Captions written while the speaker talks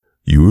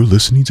You're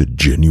listening to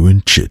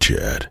Genuine Chit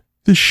Chat.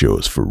 This show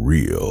is for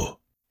real.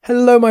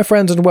 Hello my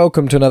friends and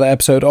welcome to another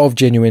episode of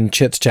Genuine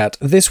Chit Chat.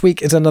 This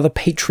week is another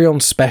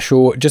Patreon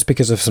special just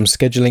because of some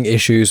scheduling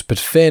issues, but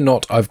fear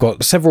not, I've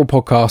got several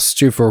podcasts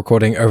due for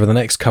recording over the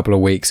next couple of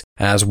weeks,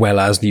 as well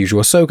as the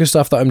usual Ahsoka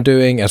stuff that I'm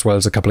doing, as well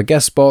as a couple of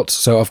guest spots,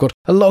 so I've got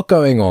a lot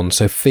going on,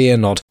 so fear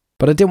not.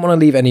 But I didn't want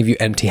to leave any of you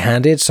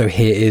empty-handed, so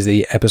here is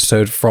the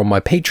episode from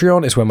my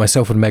Patreon. It's where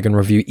myself and Megan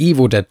review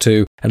Evil Dead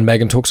 2, and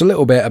Megan talks a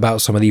little bit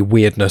about some of the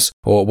weirdness,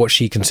 or what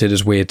she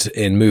considers weird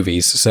in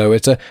movies. So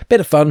it's a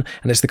bit of fun,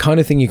 and it's the kind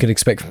of thing you can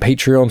expect from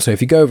Patreon, so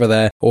if you go over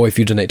there, or if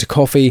you donate to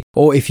Coffee,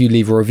 or if you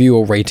leave a review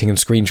or rating and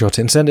screenshot it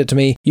and send it to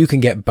me, you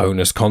can get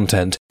bonus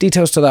content.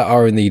 Details to that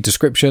are in the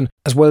description,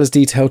 as well as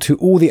detail to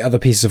all the other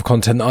pieces of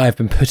content that I have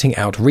been putting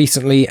out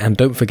recently, and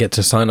don't forget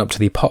to sign up to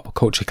the Pop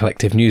Culture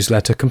Collective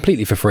newsletter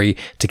completely for free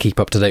to keep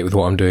up to date with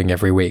what I'm doing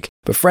every week.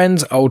 But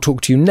friends, I will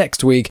talk to you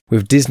next week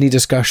with Disney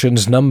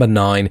Discussions number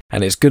 9,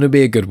 and it's going to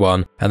be a good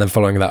one, and then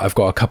following that I've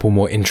got a couple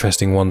more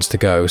interesting ones to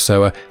go.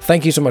 So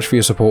thank you so much for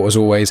your support as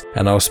always,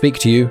 and I'll speak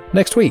to you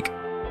next week.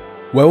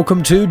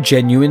 Welcome to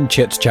Genuine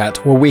Chit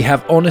Chat, where we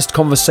have honest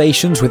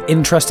conversations with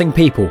interesting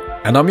people,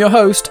 and I'm your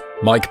host,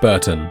 Mike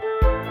Burton.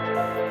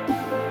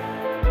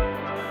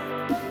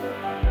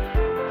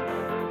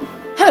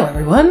 Hello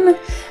everyone,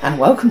 and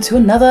welcome to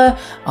another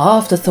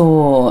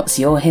Afterthoughts.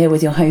 You're here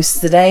with your hosts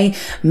today,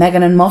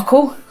 Megan and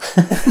Mockle.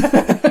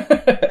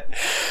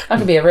 I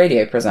could be a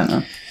radio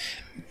presenter.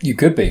 You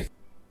could be.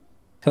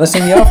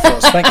 Listening to the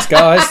Afterthoughts. Thanks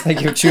guys,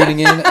 thank you for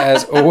tuning in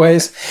as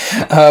always.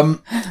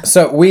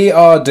 So we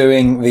are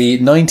doing the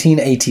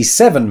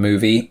 1987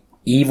 movie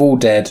Evil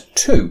Dead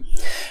 2.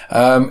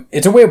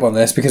 It's a weird one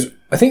this, because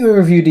I think we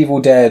reviewed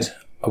Evil Dead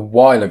a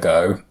while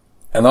ago,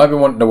 and I've been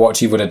wanting to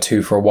watch Evil Dead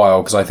 2 for a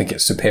while because I think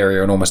it's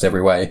superior in almost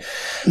every way.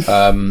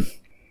 And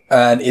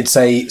it's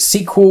a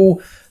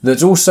sequel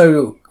that's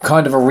also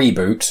kind of a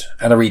reboot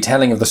and a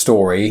retelling of the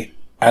story.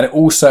 And it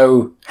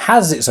also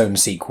has its own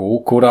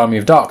sequel called Army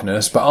of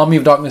Darkness, but Army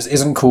of Darkness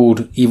isn't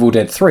called Evil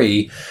Dead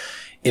 3,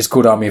 it's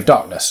called Army of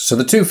Darkness. So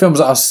the two films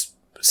that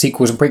are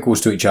sequels and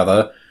prequels to each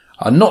other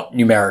are not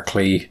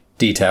numerically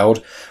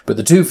detailed, but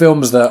the two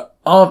films that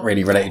aren't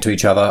really related to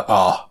each other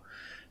are.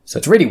 So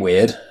it's really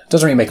weird.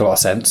 Doesn't really make a lot of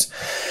sense.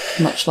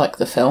 Much like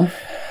the film.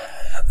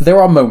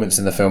 There are moments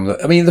in the film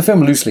that... I mean, the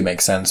film loosely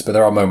makes sense, but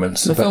there are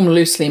moments... The film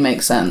loosely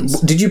makes sense.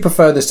 Did you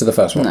prefer this to the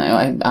first one? No,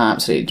 I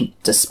absolutely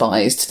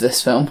despised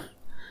this film.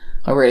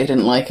 I really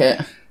didn't like it.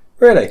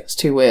 Really? It's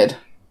too weird.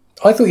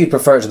 I thought you'd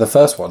prefer it to the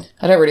first one.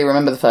 I don't really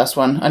remember the first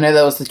one. I know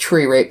there was the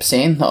tree rape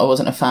scene that I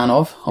wasn't a fan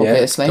of,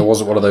 obviously. Yeah, there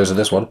wasn't one of those in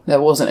this one.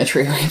 There wasn't a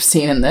tree rape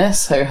scene in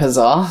this, so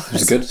huzzah. It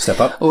was a good step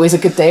up. Always a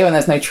good day when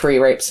there's no tree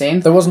rape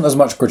scene. There wasn't as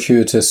much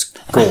gratuitous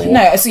gore.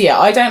 No, so yeah,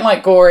 I don't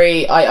like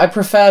gory. I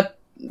prefer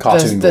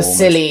Cartoon the gore,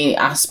 silly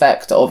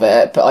aspect of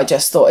it, but I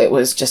just thought it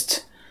was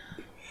just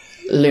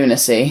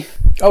lunacy.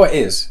 Oh, it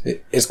is.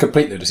 It's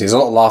complete lunacy. There's a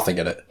lot of laughing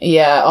in it.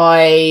 Yeah,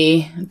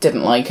 I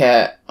didn't like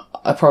it.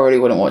 I probably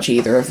wouldn't watch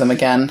either of them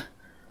again.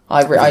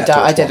 I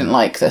didn't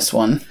like this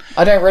one.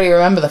 I don't really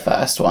remember the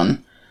first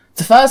one.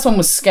 The first one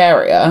was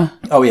scarier.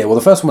 Oh yeah, well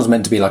the first one was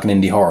meant to be like an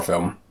indie horror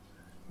film,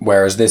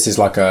 whereas this is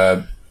like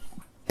a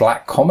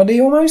black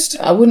comedy almost.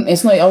 I wouldn't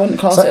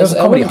class it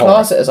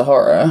as a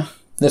horror.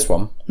 This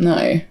one?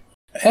 No.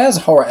 It has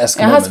horror-esque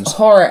moments. It has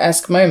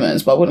horror-esque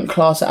moments, but I wouldn't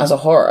class it as a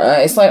horror.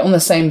 It's like on the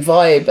same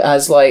vibe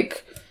as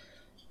like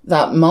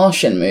that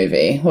Martian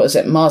movie. What was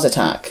it? Mars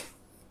Attack.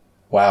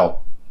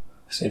 Wow.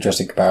 It's an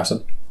interesting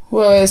comparison.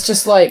 Well, it's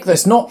just like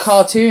it's not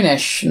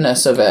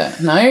cartoonishness of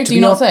it. No? Do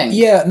you not think?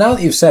 Yeah, now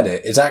that you've said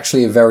it, it's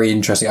actually a very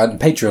interesting...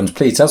 Patreons,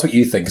 please tell us what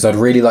you think, because I'd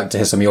really like to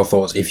hear some of your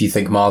thoughts if you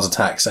think Mars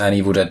Attacks and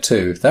Evil Dead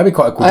 2. That'd be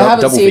quite a cool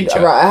double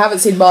feature. Right, I haven't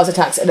seen Mars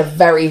Attacks in a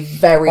very,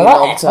 very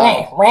long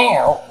time.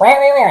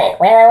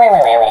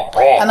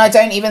 And I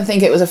don't even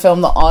think it was a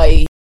film that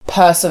I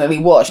personally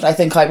watched. I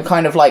think I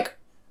kind of like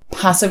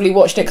passively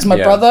watched it because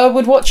my brother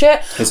would watch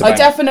it. I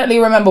definitely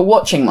remember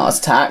watching Mars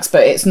Attacks,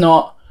 but it's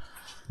not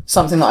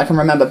something that I can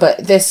remember. But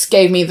this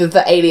gave me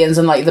the aliens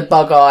and like the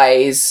bug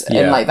eyes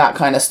and like that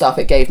kind of stuff.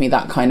 It gave me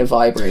that kind of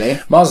vibe, really.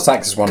 Mars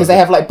Attacks is one because they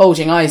have like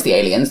bulging eyes, the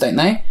aliens, don't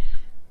they?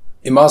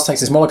 In Mars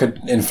Attacks, it's more like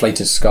an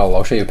inflated skull.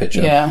 I'll show you a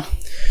picture. Yeah.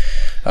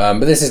 But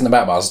this isn't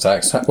about Mars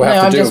Attacks. We'll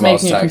have to do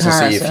Mars Attacks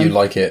and see if you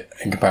like it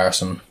in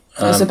comparison.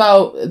 It's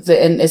about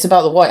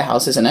the White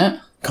House, isn't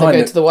it? They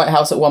go to the White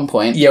House at one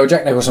point. Yeah, well,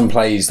 Jack Nicholson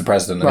plays the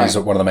president, and he's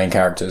one of the main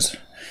characters.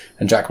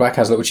 And Jack Black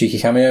has a little cheeky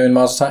cameo in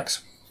Mars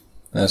Attacks.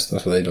 That's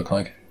what they look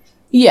like.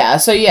 Yeah,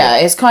 so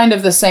it's kind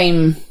of the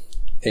same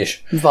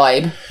ish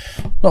vibe.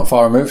 Not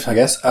far removed, I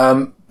guess.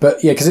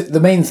 But yeah, because the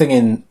main thing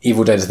in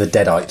Evil Dead is the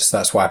Deadites.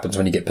 That's what happens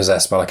when you get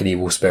possessed by like an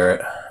evil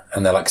spirit,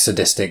 and they're like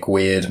sadistic,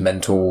 weird,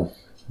 mental,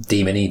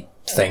 demony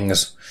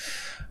things.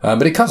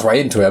 But it cuts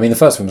right into it. I mean, the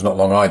first film's not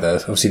long either.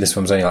 Obviously, this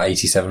film's only like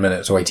 87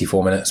 minutes or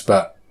 84 minutes,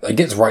 but it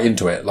gets right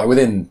into it. Like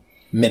within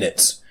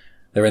minutes,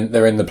 they're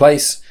in the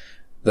place.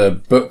 The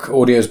book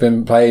audio's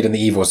been played, and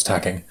the evil's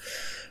attacking.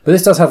 But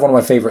this does have one of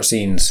my favourite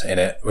scenes in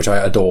it, which I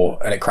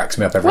adore, and it cracks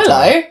me up every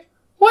time.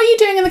 What are you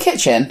doing in the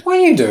kitchen? What are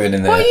you doing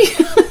in there? What are you...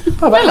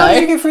 How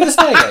did you get through the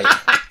stairgate?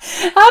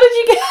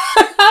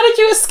 How did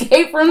you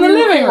escape from the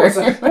living room?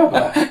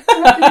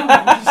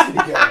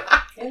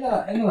 In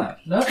the lounge.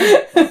 No.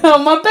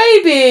 Oh, my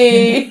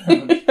baby!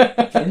 In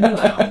the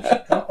lounge.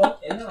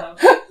 In the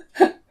lounge.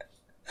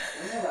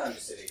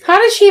 How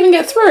did she even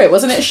get through it?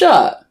 Wasn't it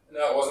shut?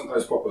 No, it wasn't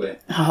closed properly.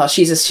 Oh,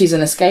 she's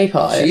an escape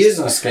artist. She is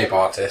an escape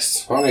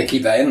artist. Well, I'm going to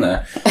keep that in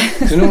there.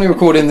 So normally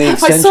recording the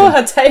extension. I saw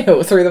her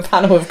tail through the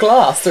panel of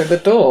glass through the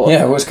door.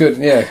 Yeah, it was good.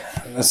 Yeah,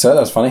 that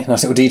was funny.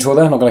 Nice little detour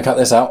there. I'm not going to cut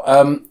this out.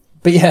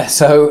 But yeah,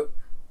 so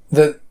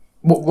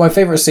my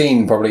favourite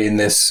scene probably in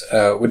this,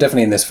 well,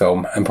 definitely in this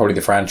film and probably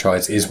the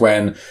franchise, is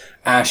when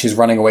Ash is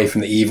running away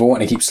from the evil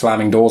and he keeps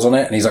slamming doors on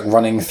it and he's like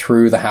running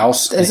through the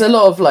house. There's a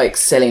lot of like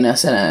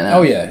silliness in it.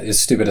 Oh yeah, it's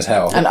stupid as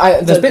hell. And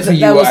there's bits where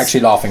you were actually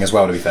laughing as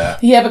well, to be fair.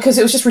 Yeah, because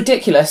it was just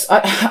ridiculous.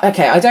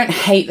 I don't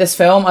hate this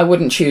film. I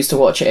wouldn't choose to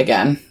watch it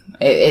again.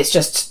 It's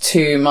just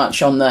too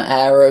much on the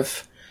air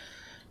of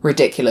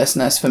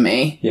ridiculousness for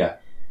me. Yeah.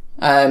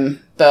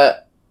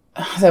 But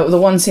the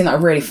one scene that I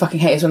really fucking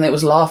hate is when it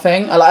was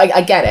laughing.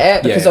 I get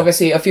it, because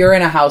obviously if you're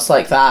in a house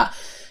like that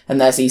and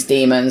there's these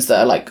demons that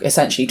are like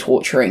essentially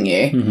torturing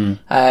you,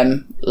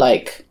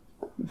 like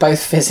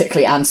both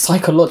physically and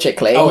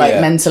psychologically,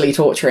 mentally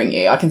torturing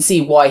you, I can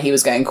see why he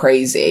was going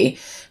crazy.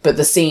 But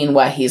the scene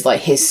where he's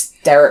like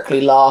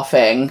hysterically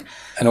laughing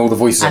and all the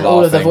voices and are laughing.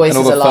 All of the voices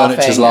and all the are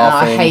furniture's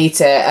laughing. I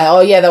hate it.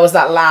 And, there was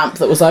that lamp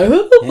that was like...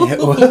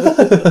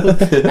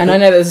 And I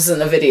know this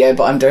isn't a video,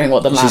 but I'm doing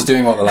what the lamp... She's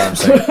doing what the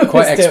lamp's doing.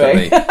 Quite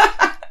expertly.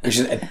 We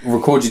should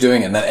record you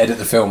doing it and then edit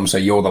the film so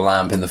you're the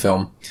lamp in the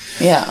film.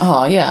 Yeah.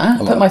 Oh, yeah.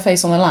 Put my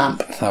face on the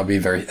lamp. That'd be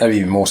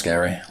even more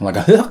scary. Like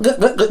Why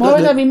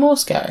would that be more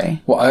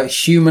scary? What, a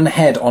human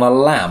head on a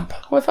lamp?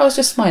 What if I was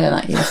just smiling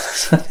at you? I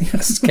think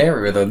that's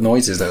scary with the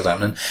noises that was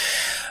happening.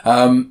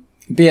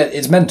 But yeah,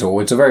 it's mental.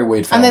 It's a very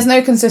weird film. And there's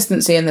no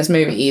consistency in this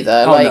movie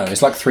either. Oh, no.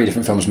 It's like 3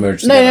 different films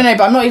merged together. No,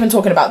 but I'm not even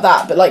talking about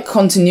that. But like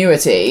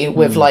continuity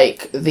with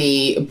like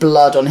the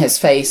blood on his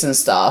face and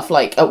stuff.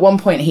 Like at one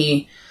point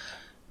he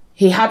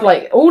had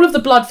like all of the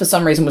blood for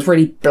some reason was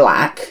really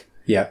black.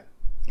 Yeah.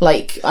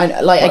 I get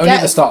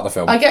at the start of the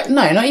film.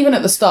 Not even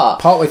at the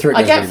start. Partway through,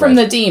 I get from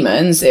the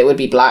demons it would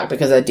be black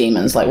because they're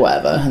demons, like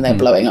whatever, and they're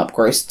blowing up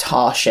gross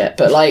tar shit.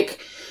 But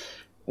like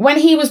when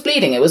he was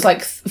bleeding, it was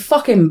like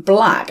fucking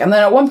black. And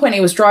then at one point he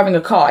was driving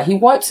a car. He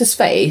wipes his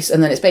face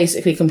and then it's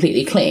basically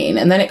completely clean.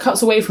 And then it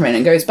cuts away from it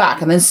and goes back.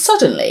 And then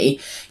suddenly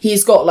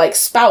he's got like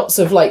spouts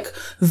of like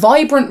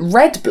vibrant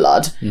red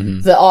blood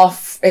that are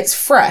it's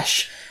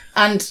fresh.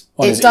 And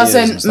it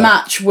doesn't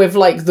match with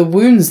like the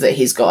wounds that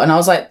he's got. And I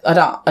was like, I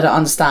don't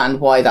understand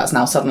why that's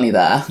now suddenly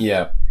there.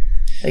 Yeah.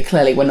 They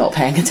clearly were not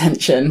paying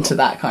attention to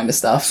that kind of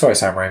stuff. Sorry,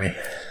 Sam Raimi.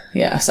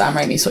 Yeah, Sam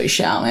Raimi sort of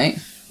shit out, mate.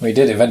 Well, he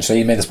did eventually.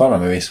 He made the Spider-Man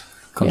movies.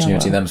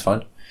 Continuity in them's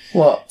fine.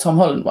 What, Tom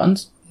Holland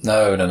ones?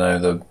 No,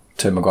 the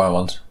Tobey Maguire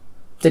ones.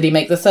 Did he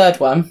make the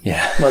third one?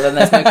 Yeah. Well, then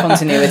there's no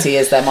continuity,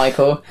 is there,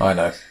 Michael? I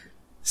know.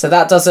 So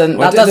that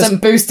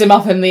doesn't boost him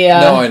up in the...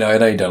 No, I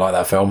know you don't like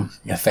that film.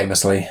 Yeah,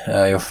 famously,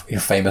 your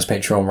famous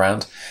Patreon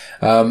rant.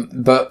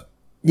 But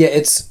yeah,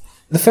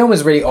 the film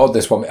is really odd,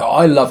 this one.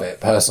 I love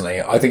it, personally.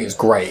 I think it's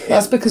great.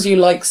 That's because you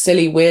like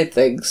silly, weird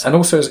things. And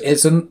also,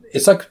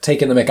 it's like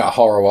taking the mick out of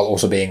horror while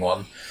also being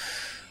one.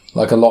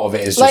 Like, a lot of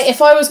it is just... Like,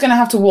 if I was going to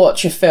have to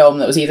watch a film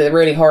that was either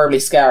really horribly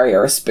scary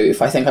or a spoof,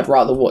 I think I'd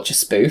rather watch a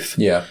spoof.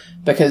 Yeah.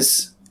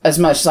 Because as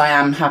much as I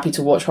am happy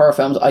to watch horror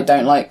films, I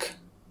don't like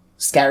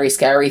scary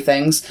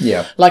things.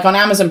 Yeah. Like, on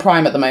Amazon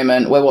Prime at the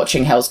moment, we're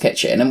watching Hell's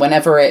Kitchen, and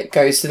whenever it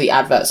goes to the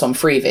adverts on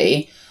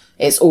Freevee,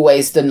 it's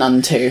always The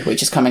Nun 2,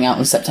 which is coming out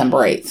on September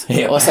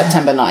 8th or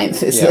September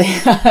 9th. It's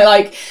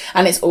like,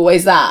 and it's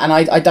always that. And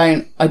I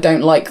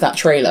don't like that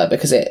trailer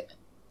because it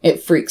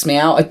freaks me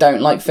out. I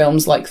don't like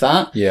films like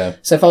that. Yeah.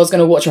 So if I was going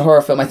to watch a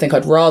horror film, I think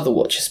I'd rather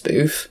watch a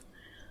spoof.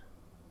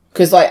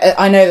 Because like,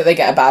 I know that they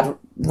get a bad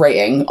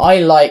rating. I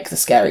like the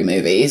scary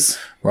movies.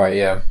 Right,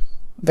 yeah.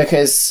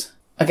 Because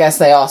I guess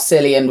they are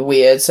silly and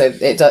weird. So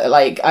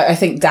I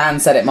think Dan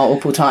said it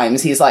multiple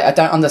times. He's like, I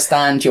don't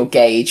understand your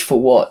gauge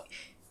for what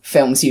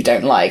films you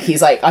don't like.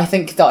 He's like, I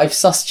think that I've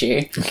sussed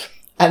you.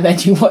 And then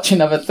you watch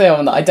another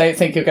film that I don't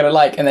think you're going to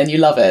like and then you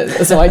love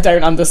it. So I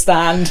don't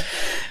understand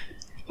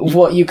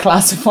what you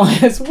classify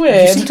as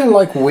weird. You seem to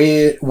like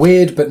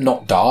weird but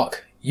not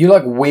dark. You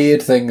like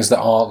weird things that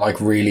aren't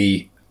like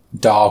really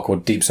dark or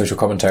deep social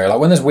commentary. Like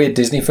when there's weird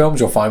Disney films,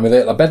 you're fine with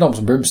it. Like Bedknobs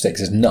and Broomsticks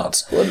is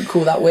nuts. Wouldn't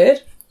call that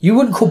weird. You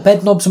wouldn't call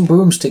Bedknobs and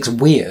Broomsticks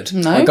weird.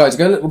 No. Like, guys,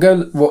 go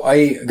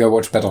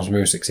watch Bedknobs and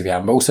Broomsticks if you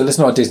haven't. But also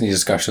listen to our Disney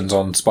discussions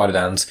on Spider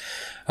Dan's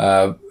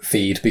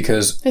feed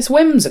because it's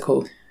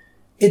whimsical.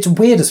 It's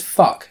weird as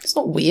fuck. It's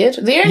not weird.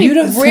 The only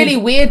really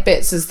weird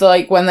bits is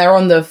like when they're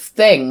on the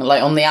thing,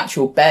 like on the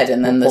actual bed,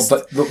 and then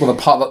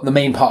the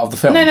main part of the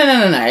film.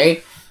 No.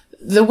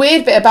 The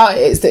weird bit about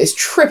it is that it's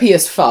trippy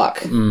as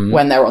fuck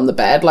when they're on the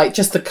bed. Like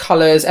just the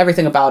colours,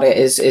 everything about it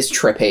is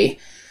trippy.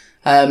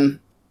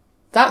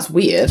 That's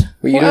weird.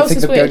 Well, you don't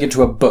think they're going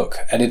into a book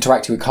and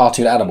interacting with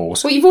cartoon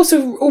animals? Well, you've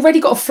also already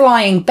got a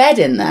flying bed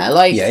in there.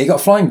 Like, yeah, you got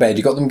a flying bed.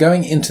 You got them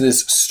going into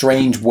this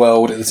strange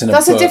world that's in a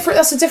book.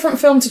 That's a different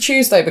film to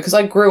choose, though, because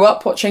I grew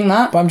up watching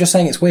that. But I'm just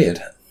saying it's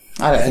weird.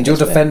 I don't. And you're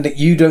defending.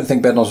 You don't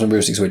think Bedknobs and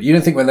Broomsticks weird. You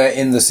don't think when they're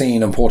in the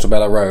scene on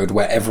Portobello Road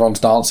where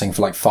everyone's dancing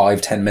for like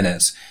 5-10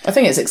 minutes. I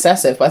think it's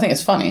excessive, but I think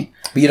it's funny.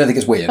 But you don't think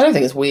it's weird. I don't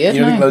think it's weird.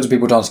 You don't think loads of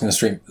people dancing in the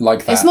street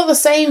like that. It's not the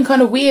same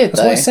kind of weird.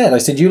 That's what I said. I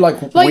said you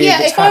like weird.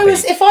 Yeah, if I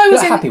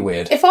was happy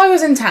weird. If I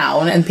was in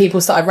town and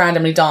people started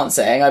randomly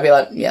dancing, I'd be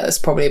like, yeah, that's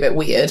probably a bit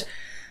weird.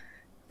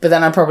 But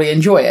then I'd probably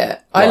enjoy it.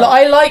 Right.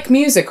 I like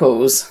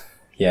musicals.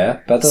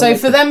 Yeah, so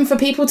for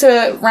people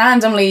to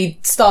randomly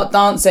start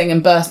dancing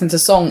and burst into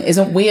song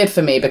isn't weird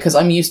for me because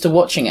I'm used to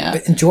watching it.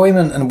 But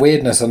enjoyment and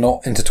weirdness are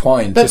not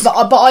intertwined. But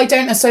I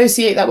don't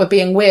associate that with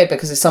being weird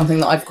because it's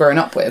something that I've grown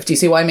up with. Do you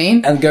see what I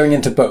mean? And going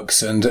into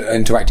books and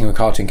interacting with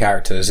cartoon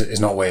characters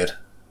is not weird.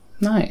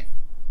 No.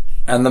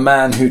 And the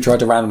man who tried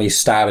to randomly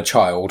stab a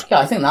child. Yeah,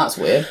 I think that's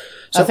weird.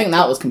 So, I think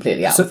that was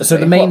completely out. So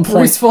the main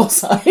point, so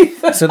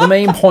the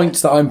main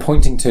points that I'm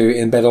pointing to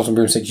in Bedknobs and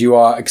Broomsticks, you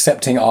are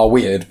accepting are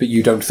weird, but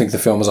you don't think the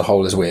film as a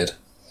whole is weird.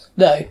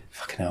 No.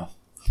 Fucking hell.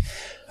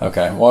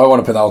 Okay. Well, I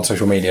want to put that on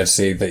social media to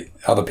see the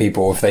other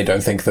people if they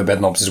don't think the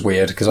Bedknobs is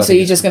weird. So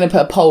you're just going to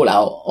put a poll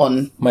out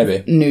on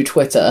maybe new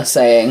Twitter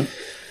saying,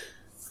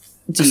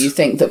 do you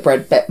think that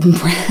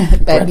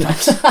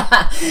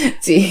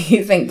do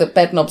you think that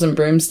Bedknobs and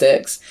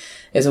Broomsticks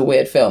is a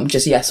weird film?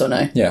 Just yes or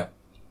no? Yeah.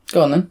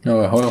 Go on then.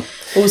 No, hold on.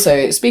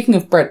 Also, speaking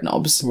of bread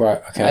knobs.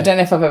 Right, okay. I don't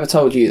know if I've ever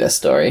told you this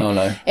story. Oh,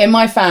 no. In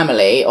my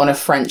family, on a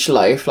French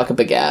loaf, like a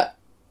baguette,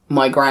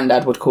 my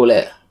granddad would call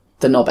it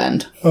the knob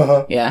end.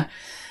 Uh-huh. Yeah.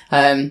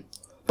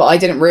 But I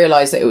didn't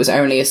realise that it was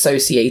only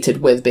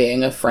associated with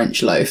being a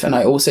French loaf. And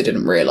I also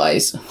didn't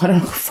realise... I don't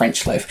know,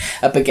 French loaf.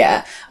 A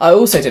baguette. I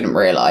also didn't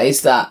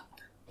realise that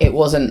it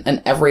wasn't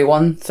an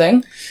everyone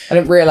thing. I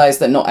didn't realise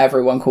that not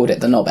everyone called it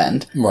the knob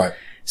end. Right.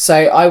 So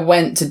I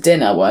went to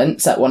dinner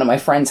once at one of my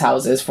friends'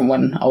 houses from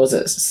when I was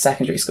at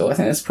secondary school. I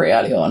think that's pretty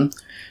early on.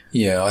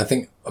 Yeah, I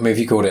mean, if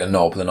you called it a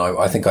knob, then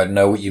I think I'd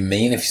know what you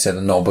mean if you said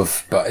a knob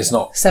of, but it's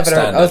not standard.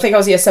 I think I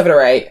was 7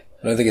 or 8.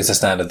 I don't think it's a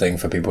standard thing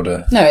for people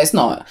to... No, it's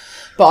not.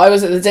 But I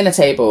was at the dinner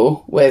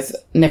table with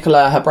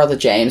Nicola, her brother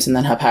James, and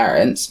then her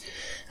parents.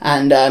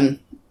 And I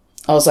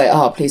was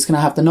like, please can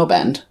I have the knob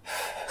end?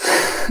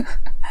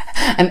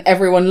 And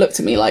everyone looked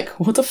at me like,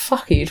 what the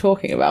fuck are you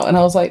talking about? And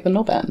I was like, the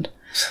knob end.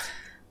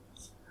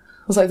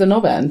 I was like, the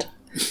knob end.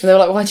 And they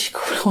were like,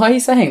 why are you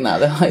saying that?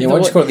 They're like, why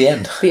did you call it the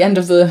end? The end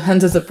of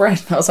the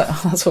bread. And I was like,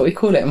 that's what we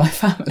call it in my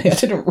family. I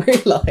didn't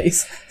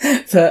realise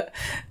that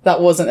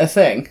wasn't a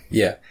thing.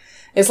 Yeah.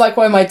 It's like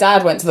when my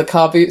dad went to the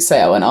car boot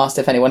sale and asked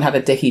if anyone had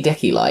a Dicky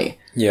Dicky light.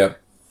 Yeah.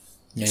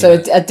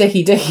 So a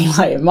Dicky Dicky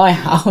light in my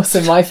house,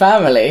 in my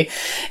family,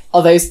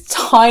 are those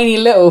tiny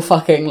little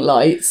fucking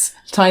lights,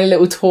 tiny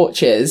little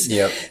torches.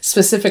 Yep.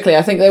 Specifically,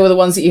 I think they were the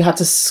ones that you had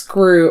to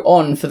screw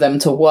on for them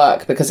to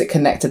work because it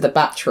connected the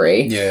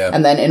battery. Yeah.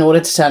 And then in order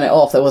to turn it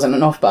off, there wasn't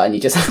an off button.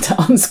 You just had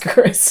to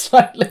unscrew it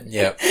slightly.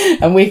 Yeah.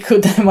 And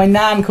my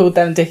nan called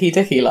them Dicky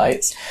Dicky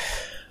lights.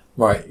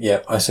 Right.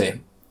 Yeah, I see.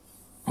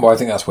 Well, I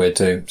think that's weird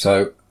too.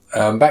 So,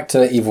 back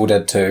to Evil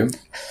Dead 2.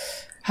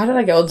 How did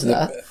I get onto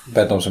that?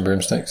 Bedknobs and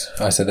Broomsticks.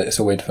 I said that it's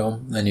a weird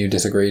film, and you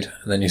disagreed.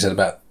 And then you said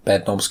about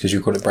bedknobs because you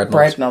called it bread knobs.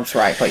 Bread knobs,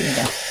 right, but you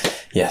know.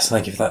 Yes,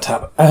 thank you for that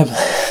tap.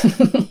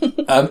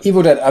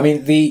 Evil Dead, I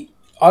mean,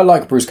 I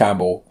like Bruce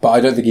Campbell, but I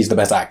don't think he's the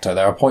best actor.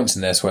 There are points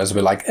in this where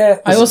we're like,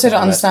 I also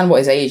don't understand what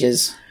his age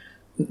is.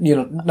 You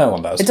know, no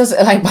one does. It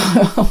doesn't, like,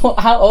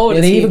 how old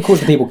is he? He even calls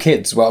the people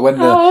kids. Well,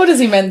 how old is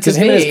he meant to be? Because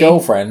him and his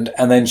girlfriend,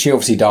 and then she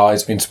obviously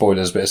dies. I mean,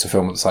 spoilers, but it's a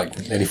film that's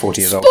like nearly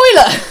 40 years old.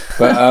 Spoiler!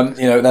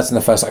 But, that's in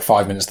the first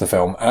 5 minutes of the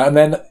film. And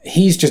then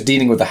he's just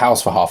dealing with the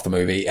house for half the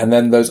movie, and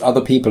then those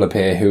other people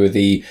appear who are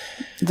the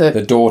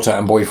daughter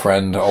and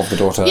boyfriend of the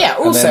daughter. Yeah,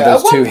 also,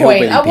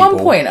 at one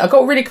point, I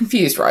got really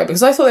confused, right?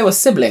 Because I thought they were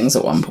siblings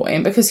at one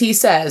point, because he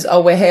says,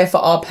 we're here for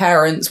our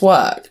parents'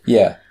 work.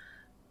 Yeah.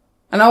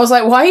 And I was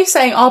like, why are you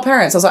saying our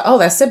parents? I was like,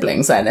 they're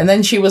siblings then. And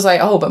then she was like,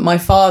 but my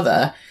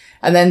father.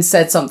 And then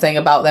said something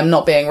about them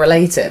not being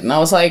related. And I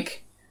was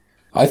like,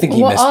 I think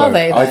he misspoke.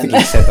 I think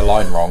he said the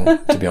line wrong,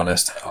 to be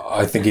honest.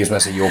 I think he was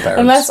messing your parents.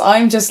 Unless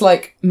I'm just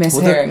like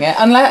mishearing it.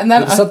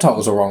 The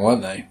subtitles were wrong,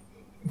 weren't they?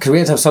 Because we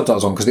had to have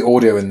subtitles on because the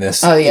audio in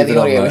this. Oh, yeah, the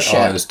audio was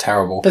shit. It was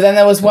terrible. But then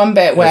there was one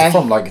bit where. It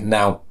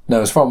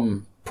was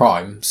from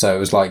Prime, so it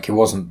was like it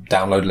wasn't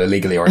downloaded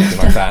illegally or anything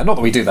like that. Not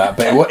that we do that,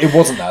 but it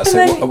wasn't that. So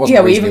it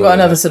wasn't we even got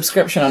another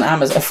subsubscription on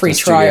Amazon, a free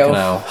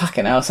trial.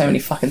 Fucking hell, so many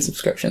fucking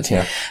subscriptions.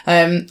 Yeah.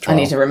 I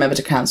need to remember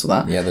to cancel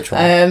that. Yeah, the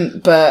trial.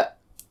 But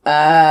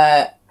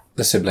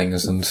the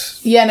siblings and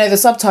the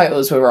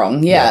subtitles were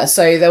wrong. Yeah,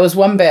 so there was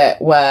one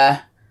bit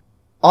where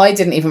I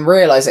didn't even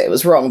realise it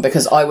was wrong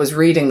because I was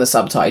reading the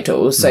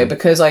subtitles. So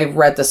because I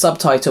read the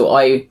subtitle,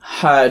 I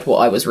heard what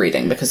I was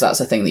reading because that's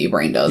a thing that your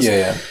brain does.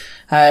 Yeah.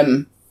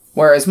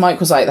 Whereas Mike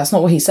was like, that's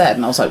not what he said.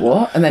 And I was like,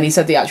 what? And then he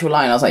said the actual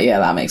line. I was like, yeah,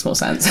 that makes more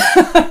sense.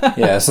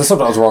 Yeah, so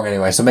something I was wrong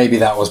anyway. So maybe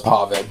that was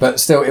part of it. But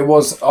still,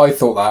 I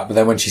thought that. But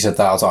then when she said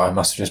that, I was like, it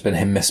must have just been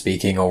him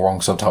misspeaking or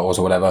wrong subtitles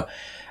or whatever.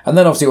 And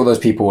then obviously all those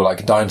people were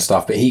like dying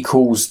stuff. But he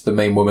calls the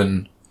main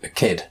woman a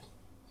kid.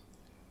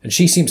 And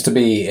she seems to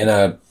be in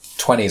her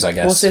 20s, I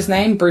guess. What's his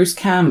name? Bruce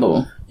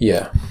Campbell.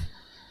 Yeah.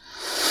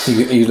 Are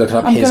you looking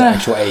up his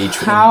actual age?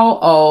 How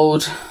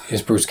old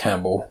is Bruce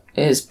Campbell?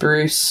 Is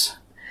Bruce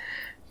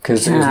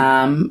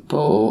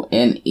Campbell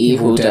in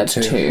Evil Dead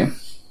 2?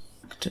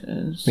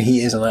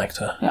 He is an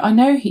actor. Yeah, I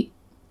know he...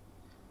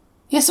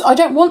 Yes, I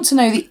don't want to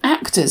know the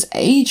actor's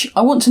age.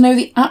 I want to know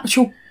the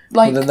actual,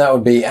 well, then that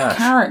would be Ash.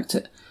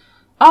 Character.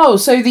 Oh,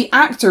 so the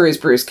actor is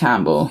Bruce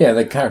Campbell. Yeah,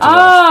 the character.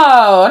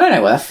 Oh, I don't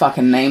know what their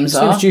fucking names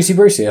are. It's Juicy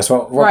Brucey, that's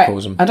what Rob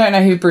calls him. I don't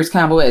know who Bruce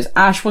Campbell is.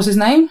 Ash, what's his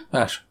name?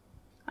 Ash.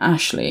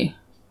 Ashley.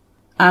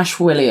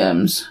 Ash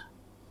Williams.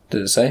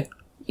 Did it say?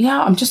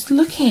 Yeah, I'm just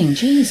looking.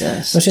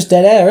 Jesus. It's just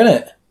dead air,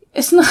 isn't it?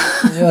 It's not...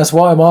 Yeah, that's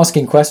why I'm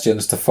asking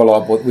questions to follow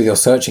up with your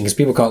searching, because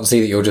people can't see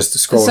that you're just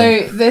scrolling.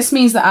 So this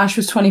means that Ash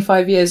was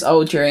 25 years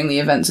old during the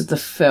events of the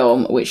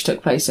film, which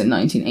took place in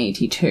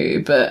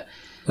 1982, but...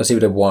 That's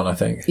Evil Dead 1, I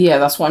think. Yeah,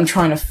 that's what I'm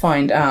trying to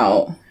find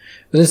out.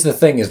 But this is the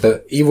thing, is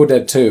that Evil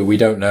Dead 2, we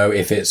don't know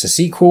if it's a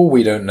sequel,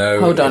 we don't know...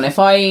 Hold on, if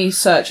I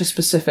search a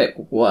specific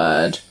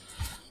word...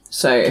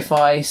 So if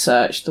I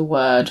search the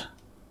word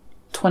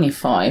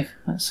 25,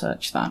 let's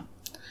search that.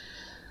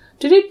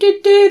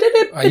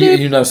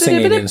 You know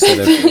singing instead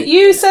of...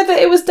 You said that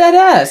it was dead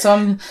air, so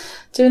I'm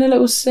doing a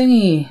little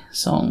singy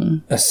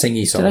song. A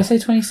singy song. Did I say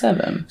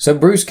 27? So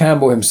Bruce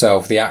Campbell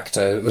himself, the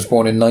actor, was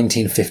born in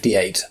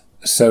 1958.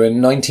 So in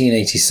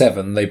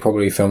 1987, they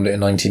probably filmed it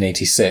in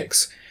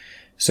 1986.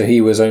 So he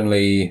was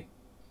 28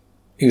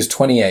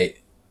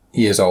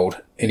 years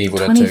old in Evil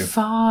Dead 2.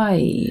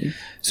 25.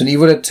 So in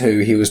Evil Dead 2,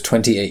 he was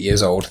 28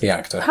 years old, the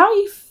actor. How are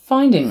you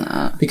finding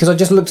that? Because I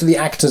just looked at the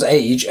actor's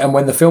age, and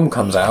when the film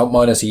comes out,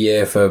 minus a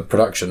year for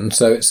production,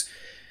 so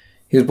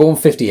he was born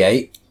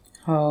 58.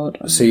 Hold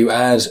on. So you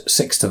add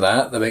 6 to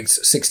that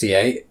makes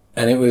 68,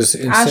 and it was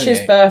insane.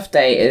 Ash's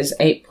birthday is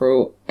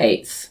April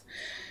 8th,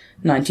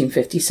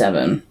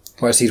 1957.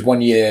 Whereas he's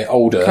 1 year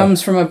older.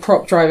 Comes from a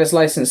prop driver's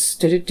license.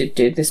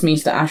 This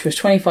means that Ash was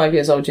 25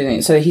 years old during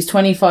it. So he's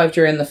 25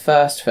 during the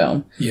first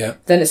film. Yeah.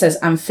 Then it says,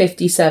 and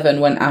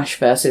 57 when Ash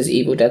vs.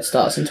 Evil Dead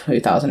starts in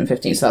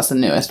 2015. So that's the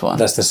newest one.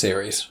 That's the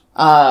series.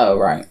 Oh,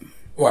 right.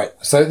 Right.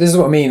 So this is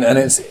what I mean. And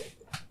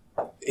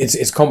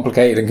it's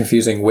complicated and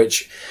confusing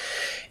which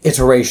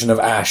iteration of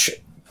Ash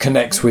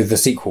connects with the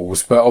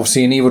sequels, but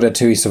obviously in Evil Dead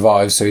 2 he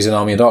survives, so he's in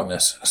Army of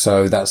Darkness,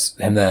 so that's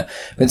him there.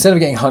 But instead of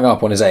getting hung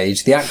up on his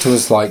age, the actor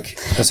was like...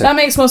 That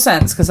makes more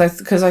sense, because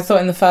I thought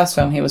in the first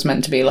film he was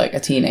meant to be like a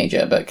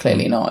teenager, but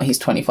clearly not. He's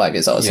 25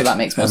 years old, so that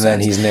makes more sense.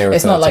 And then he's nearer 30.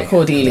 It's not like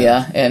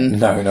Cordelia in...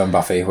 No, in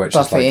Buffy, which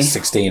is like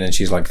 16 and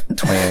she's like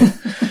 28.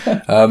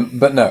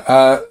 But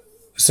no,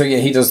 so yeah,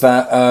 he does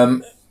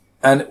that.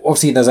 And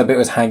obviously there's a bit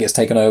where his hand gets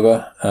taken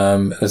over.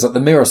 There's like the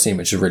mirror scene,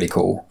 which is really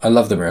cool. I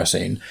love the mirror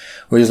scene,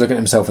 where he's looking at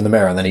himself in the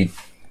mirror and then he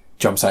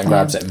jumps out and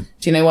grabs him.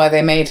 Do you know why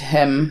they made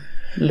him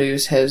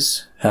lose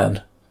his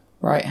hand?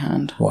 Right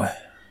hand. Why?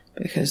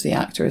 Because the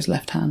actor is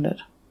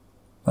left-handed.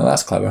 Well,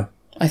 that's clever.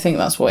 I think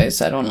that's what it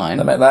said online.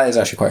 That is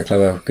actually quite a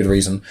clever, good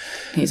reason.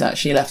 He's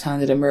actually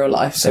left-handed in real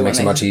life. So it makes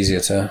it much easier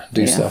to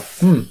do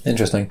stuff.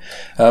 Interesting.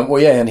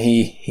 And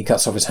he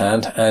cuts off his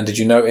hand. And did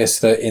you notice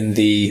that in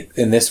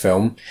this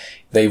film,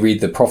 they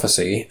read the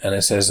prophecy and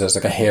it says there's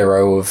like a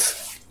hero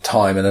of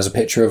time and there's a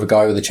picture of a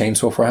guy with a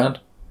chainsaw for a hand?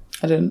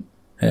 I didn't.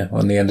 Yeah,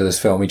 well, at the end of this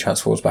film, he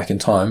transforms back in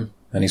time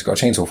and he's got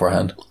a chainsaw for a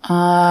hand.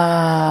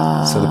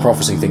 So the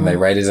prophecy thing they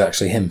read is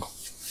actually him.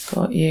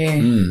 Got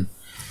you.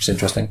 It's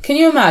interesting. Can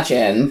you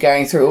imagine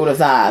going through all of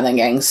that and then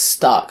getting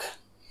stuck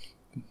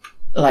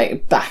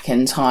like back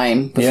in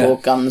time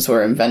before guns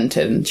were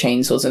invented and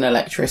chainsaws and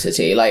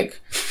electricity? Like,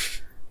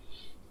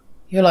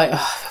 you're like,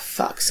 oh, for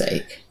fuck's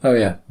sake. Oh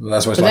yeah, well,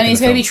 that's what. But then he's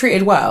going to be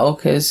treated well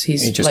because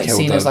he's like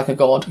seen as like a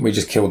god. We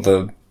just killed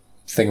the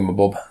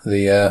thingamabob,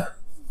 the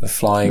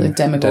flying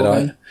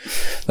deadite,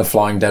 the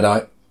flying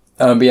deadite.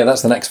 But yeah,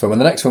 that's the next film, and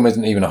the next film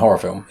isn't even a horror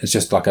film; it's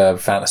just like a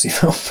fantasy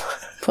film.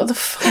 What the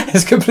fuck?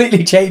 It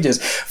completely changes.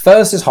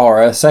 First is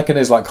horror, second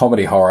is like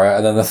comedy horror,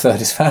 and then the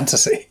third is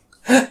fantasy.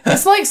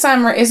 It's like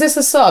is this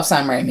the start of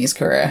Sam Raimi's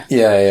career?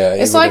 Yeah.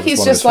 It's like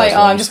he's just like,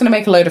 I'm just going to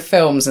make a load of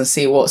films and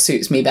see what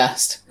suits me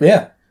best.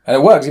 Yeah, and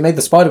it works. He made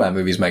the Spider-Man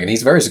movies, Megan.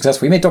 He's very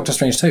successful. He made Doctor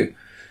Strange too.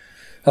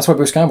 That's why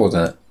Bruce Campbell's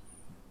in it.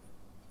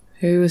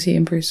 Who was he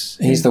in Bruce?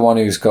 He's the one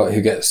who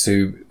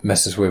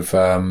messes with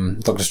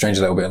Doctor Strange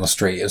a little bit on the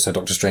street, and so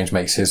Doctor Strange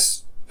makes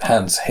his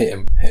hands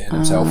hitting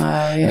himself.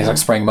 And he's like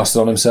spraying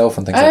mustard on himself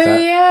and things like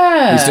that.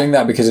 Yeah. He's doing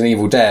that because in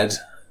Evil Dead,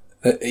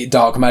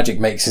 dark magic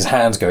makes his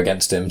hands go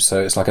against him,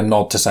 so it's like a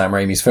nod to Sam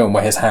Raimi's film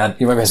where his hand...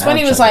 You remember his hand? When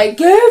he was like,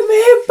 give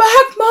me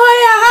back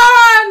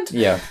my hand!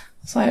 Yeah.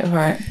 It's like,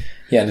 right.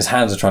 Yeah, and his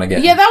hands are trying to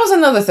get... Yeah, that was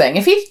another thing.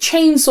 If he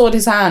chainsawed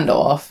his hand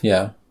off...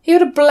 Yeah. He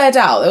would have bled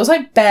out. There was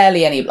like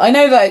barely any. I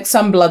know that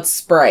some blood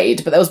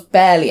sprayed, but there was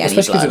barely any blood.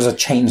 Especially because it was a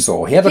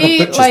chainsaw. He had like a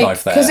butcher's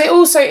knife there.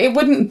 Because it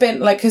wouldn't been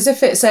like, because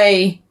if it's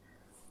a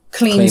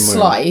clean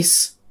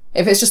slice,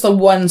 if it's just a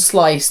one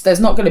slice, there's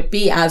not going to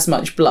be as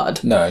much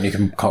blood. No, and you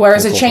can.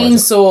 Whereas a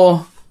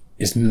chainsaw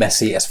is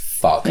messy as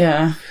fuck.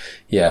 Yeah.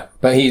 Yeah,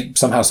 but he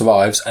somehow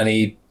survives, and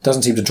he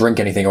doesn't seem to drink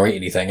anything or eat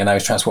anything, and now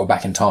he's transported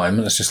back in time,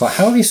 and it's just like,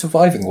 how are you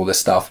surviving all this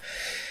stuff?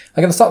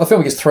 Like, at the start of the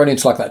film, he gets thrown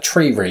into, like, that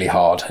tree really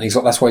hard, and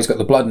that's why he's got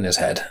the blood in his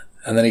head.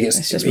 And then he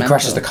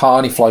crashes the car,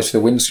 and he flies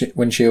through the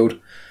windshield.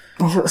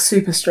 Oh,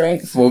 super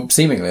strength. Well,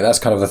 seemingly, that's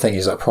kind of the thing.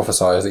 He's, like,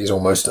 prophesied that he's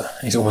almost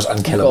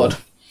unkillable. God.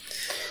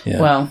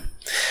 Yeah.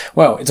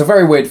 Well, it's a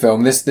very weird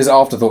film. This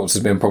Afterthoughts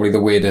has been probably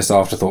the weirdest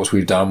Afterthoughts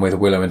we've done, with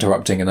Willow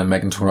interrupting, and then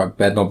Megan talking about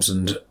bed knobs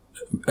and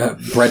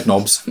bread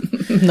knobs.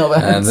 Knob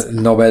ends.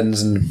 And knob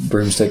ends and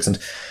broomsticks and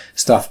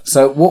stuff.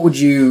 So, what would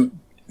you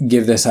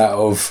give this out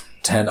of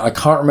 10? I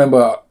can't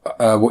remember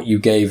what you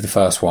gave the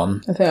first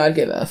one. I think I'd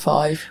give it a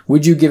 5.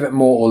 Would you give it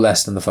more or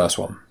less than the first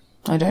one?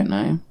 I don't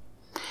know.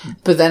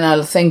 But then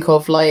I'll think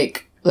of,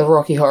 like, the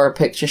Rocky Horror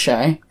Picture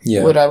Show.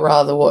 Yeah. Would I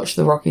rather watch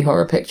the Rocky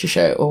Horror Picture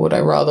Show, or would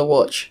I rather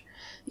watch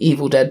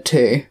Evil Dead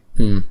 2?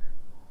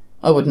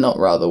 I would not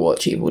rather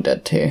watch Evil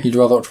Dead 2. You'd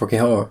rather watch Rocky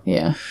Horror?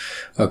 Yeah.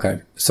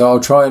 Okay. So I'll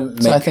try and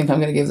make... So I think I'm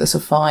going to give this a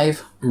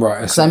 5.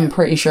 Right. Because I'm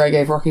pretty sure I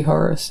gave Rocky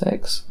Horror a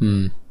 6.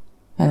 And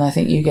I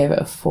think you gave it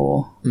a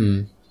 4.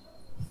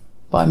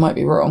 But I might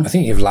be wrong. I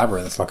think you gave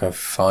Labyrinth like a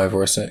 5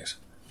 or a 6.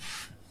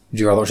 Would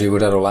you rather watch Evil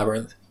Dead or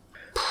Labyrinth?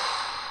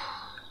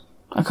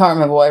 I can't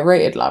remember what I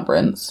rated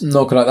Labyrinth.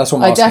 No, that's what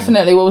I'm asking.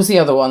 Definitely... What was the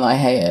other one I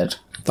hated?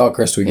 Dark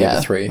Crystal, gave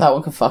a 3. That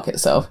one can fuck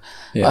itself.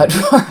 Yeah.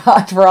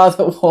 I'd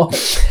rather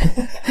watch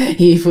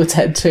Evil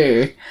Dead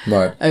 2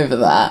 over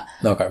that.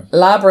 Okay.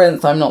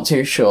 Labyrinth, I'm not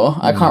too sure.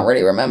 I can't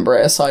really remember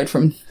it aside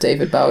from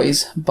David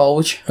Bowie's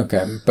Bulge.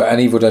 Okay, but an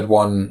Evil Dead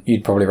 1,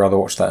 you'd probably rather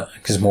watch that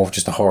because it's more of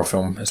just a horror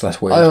film. It's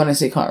less weird. I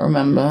honestly can't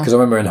remember. Because I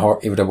remember in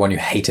Evil Dead 1, you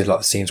hated like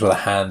the scenes where the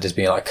hand is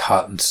being like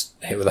cut and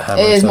hit with a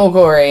hammer. It is more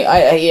gory.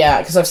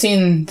 Yeah, because I've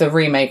seen the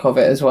remake of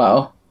it as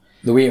well.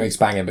 The remake's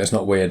banging, but it's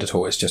not weird at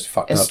all. It's just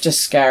fucked up. It's just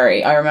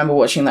scary. I remember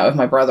watching that with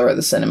my brother at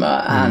the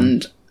cinema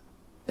and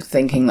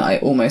thinking that I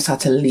almost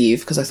had to leave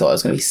because I thought I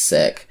was going to be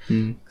sick.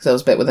 Because there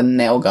was a bit with a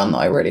nail gun that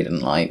I really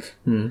didn't like.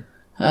 Yeah,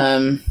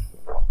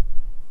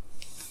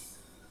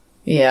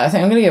 I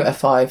think I'm going to give it a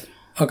 5.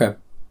 Okay.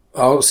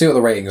 I'll see what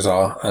the ratings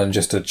are, and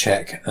just to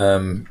check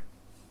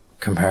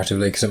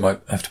comparatively, because it might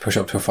have to push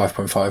up to a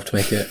 5.5 to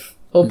make it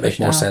make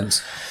more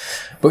sense.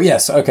 But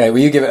yes, okay, well,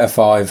 you give it a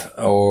 5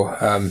 or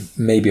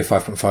maybe a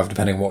 5.5,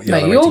 depending on what your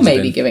other ratings you're maybe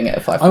have been. giving it a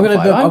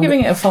 5.5. I'm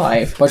giving it a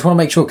 5. But I just want to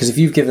make sure, because if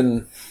you've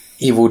given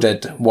Evil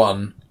Dead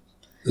 1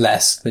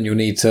 less, then I'll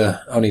need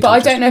to... But I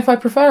don't know if I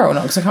prefer it or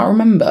not, because I can't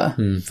remember.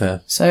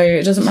 Fair. So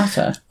it doesn't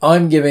matter.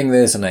 I'm giving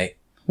this an 8.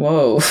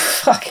 Whoa,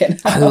 fucking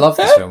hell. I love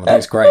this film. I think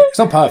it's great. It's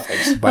not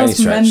perfect by any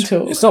stretch.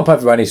 Mental. It's not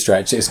perfect by any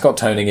stretch. It's got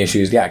toning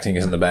issues. The acting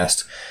isn't the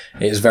best.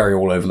 It is very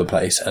all over the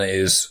place, and it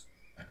is...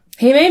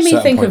 He made me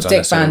think of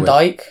Dick Van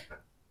Dyke.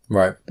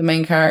 Right. The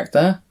main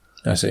character.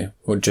 I see.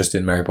 Well, just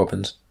in Mary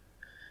Poppins.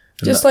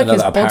 Just like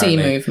his body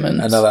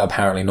movements. Another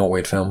apparently not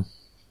weird film.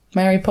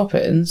 Mary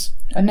Poppins?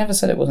 I never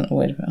said it wasn't a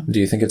weird film. Do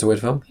you think it's a weird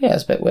film? Yeah,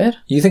 it's a bit weird.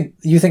 You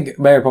think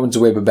Mary Poppins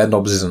is weird, but Ben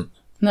Knobs isn't?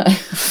 No.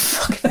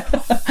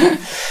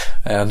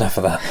 Enough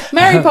of that.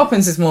 Mary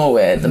Poppins is more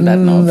weird than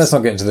Ben Knobs. Let's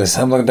not get into this.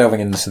 I'm not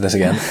delving into this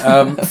again.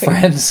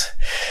 Friends,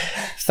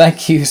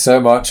 thank you so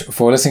much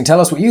for listening.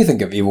 Tell us what you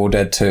think of Evil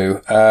Dead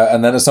 2.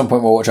 And then at some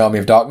point we'll watch Army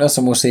of Darkness,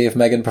 and we'll see if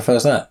Megan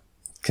prefers that.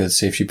 Because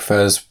see if she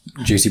prefers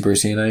Juicy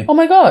Brucey, Oh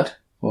my god.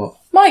 What?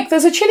 Mike,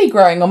 there's a chili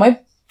growing on my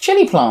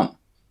chili plant.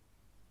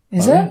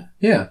 Is it?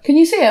 Yeah. Can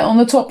you see it on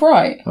the top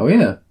right? Oh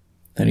yeah.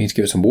 I need to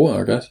give it some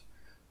water, I guess.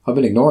 I've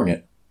been ignoring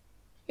it.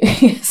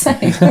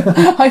 Same.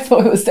 I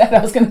thought it was dead.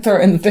 I was going to throw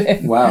it in the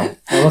bin. Wow.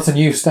 Well, that's a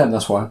new stem,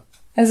 that's why.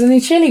 There's a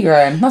new chili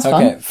growing. That's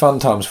fun. Okay, fun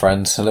times,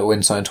 friends. A little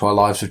insight into our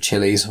lives with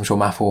chilies. I'm sure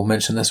Matt will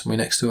mention this when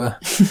we're next to a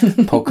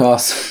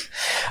podcast.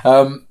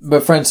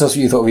 But friends, tell us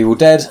what you thought of Evil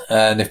Dead,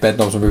 and if Bed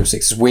Knobs and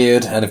Broomsticks is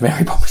weird, and if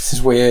Mary Poppins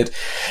is weird.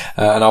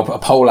 And I'll put a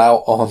poll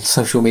out on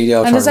social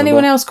media. And does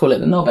anyone else call it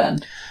the knob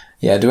end?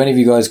 Yeah, do any of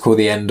you guys call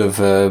the end of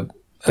a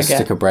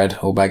stick of bread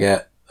or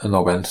baguette a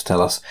knob end?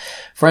 Tell us.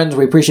 Friends,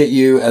 we appreciate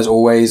you as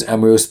always,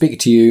 and we will speak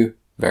to you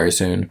very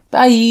soon.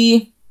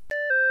 Bye.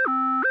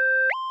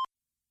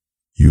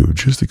 You have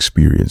just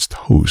experienced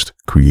host,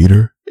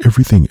 creator,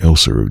 everything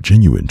elser of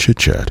Genuine Chit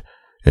Chat,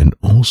 and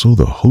also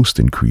the host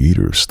and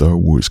creator of Star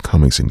Wars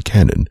Comics and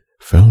Canon,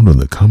 found on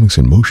the Comics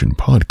in Motion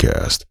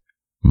podcast,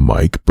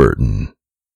 Mike Burton.